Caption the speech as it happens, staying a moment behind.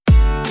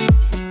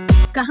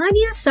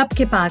कहानियाँ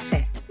सबके पास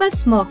है,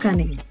 बस मौका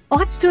नहीं।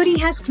 Odd Story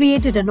has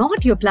created an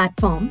audio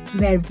platform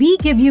where we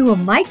give you a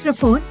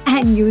microphone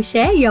and you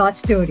share your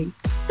story.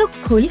 तो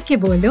खुल के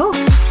बोलो।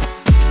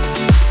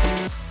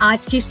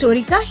 आज की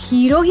स्टोरी का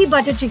हीरो ही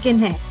बटर चिकन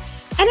है।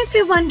 And if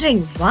you're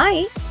wondering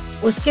why,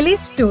 उसके लिए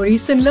स्टोरी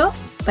सुन लो।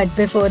 But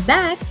before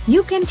that,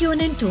 you can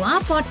tune in to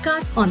our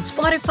podcast on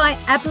Spotify,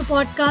 Apple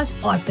Podcasts,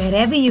 or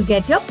wherever you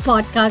get your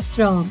podcast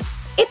from.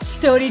 It's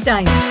story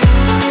time.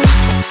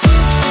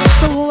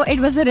 So it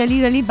was a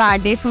really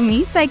bad day for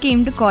me. So I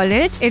came to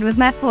college. It was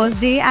my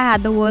first day. I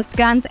had the worst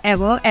cramps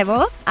ever.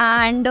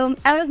 And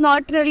I was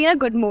not really in a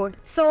good mood.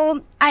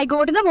 So I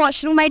go to the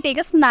washroom, I take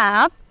a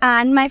snap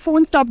and my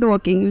phone stopped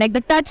working. Like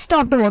the touch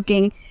stopped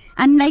working.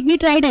 And like we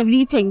tried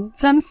everything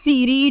from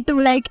Siri to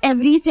like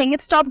everything.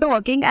 It stopped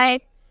working.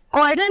 I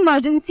called an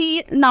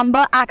emergency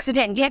number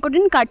accidentally. I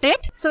couldn't cut it.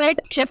 So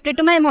it shifted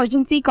to my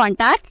emergency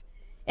contacts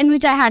in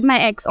which I had my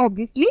ex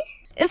obviously.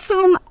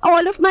 So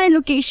all of my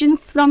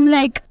locations from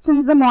like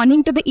since the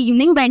morning to the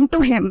evening went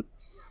to him.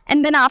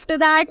 And then after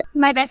that,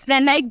 my best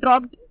friend like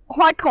dropped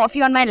hot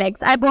coffee on my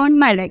legs. I burned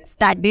my legs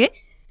that day.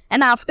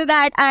 And after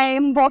that, I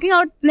am walking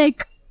out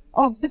like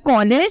of the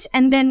college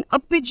and then a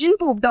pigeon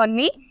pooped on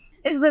me.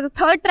 This was the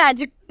third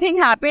tragic thing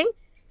happened.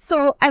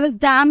 So I was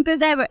damn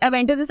pissed. I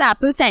went to this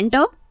Apple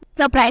Center.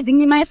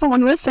 Surprisingly, my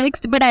phone was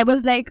fixed, but I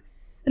was like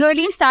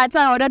really sad. So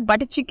I ordered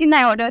butter chicken,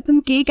 I ordered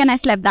some cake and I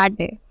slept that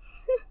day.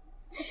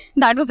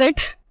 That was it.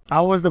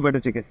 How was the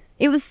butter chicken?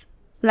 It was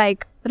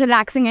like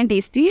relaxing and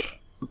tasty.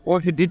 Or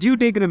did you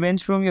take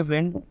revenge from your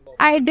friend?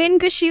 I didn't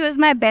because she was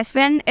my best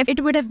friend. If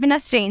it would have been a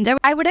stranger,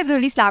 I would have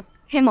really slapped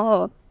him or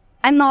her.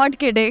 I'm not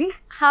kidding.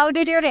 How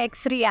did your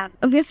ex react?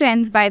 We're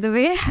friends, by the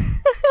way.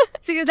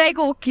 So he was like,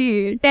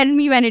 okay, tell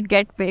me when it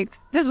gets fixed.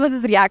 This was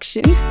his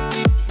reaction.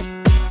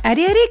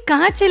 अरे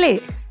कहाँ चले?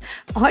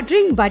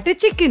 Ordering butter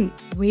chicken.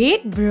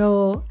 Wait,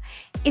 bro.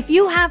 If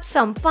you have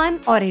some fun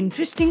or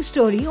interesting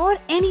story or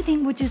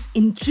anything which is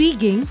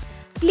intriguing,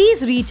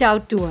 please reach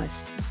out to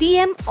us.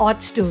 DM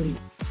Odd Story,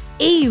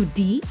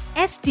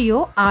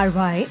 AUDSTORY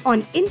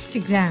on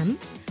Instagram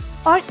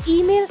or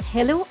email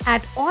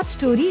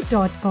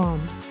hello@oddstory.com.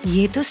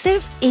 ये तो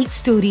सिर्फ एक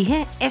story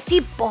है, ऐसी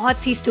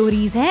बहुत सी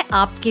stories हैं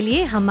आपके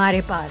लिए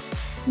हमारे पास.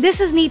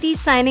 This is Neeti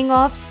signing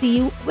off. See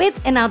you with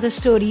another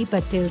story.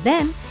 But till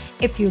then,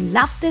 if you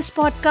love this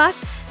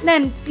podcast,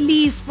 then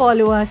please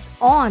follow us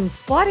on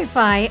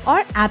Spotify or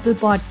Apple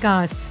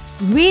Podcast.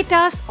 Rate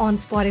us on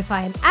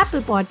Spotify and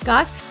Apple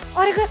Podcast.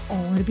 और अगर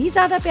और भी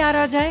ज़्यादा प्यार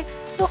आ जाए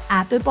तो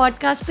Apple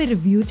Podcast पे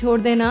review छोड़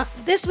देना.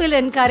 This will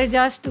encourage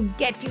us to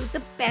get you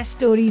the best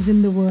stories in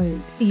the world.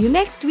 See you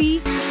next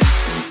week.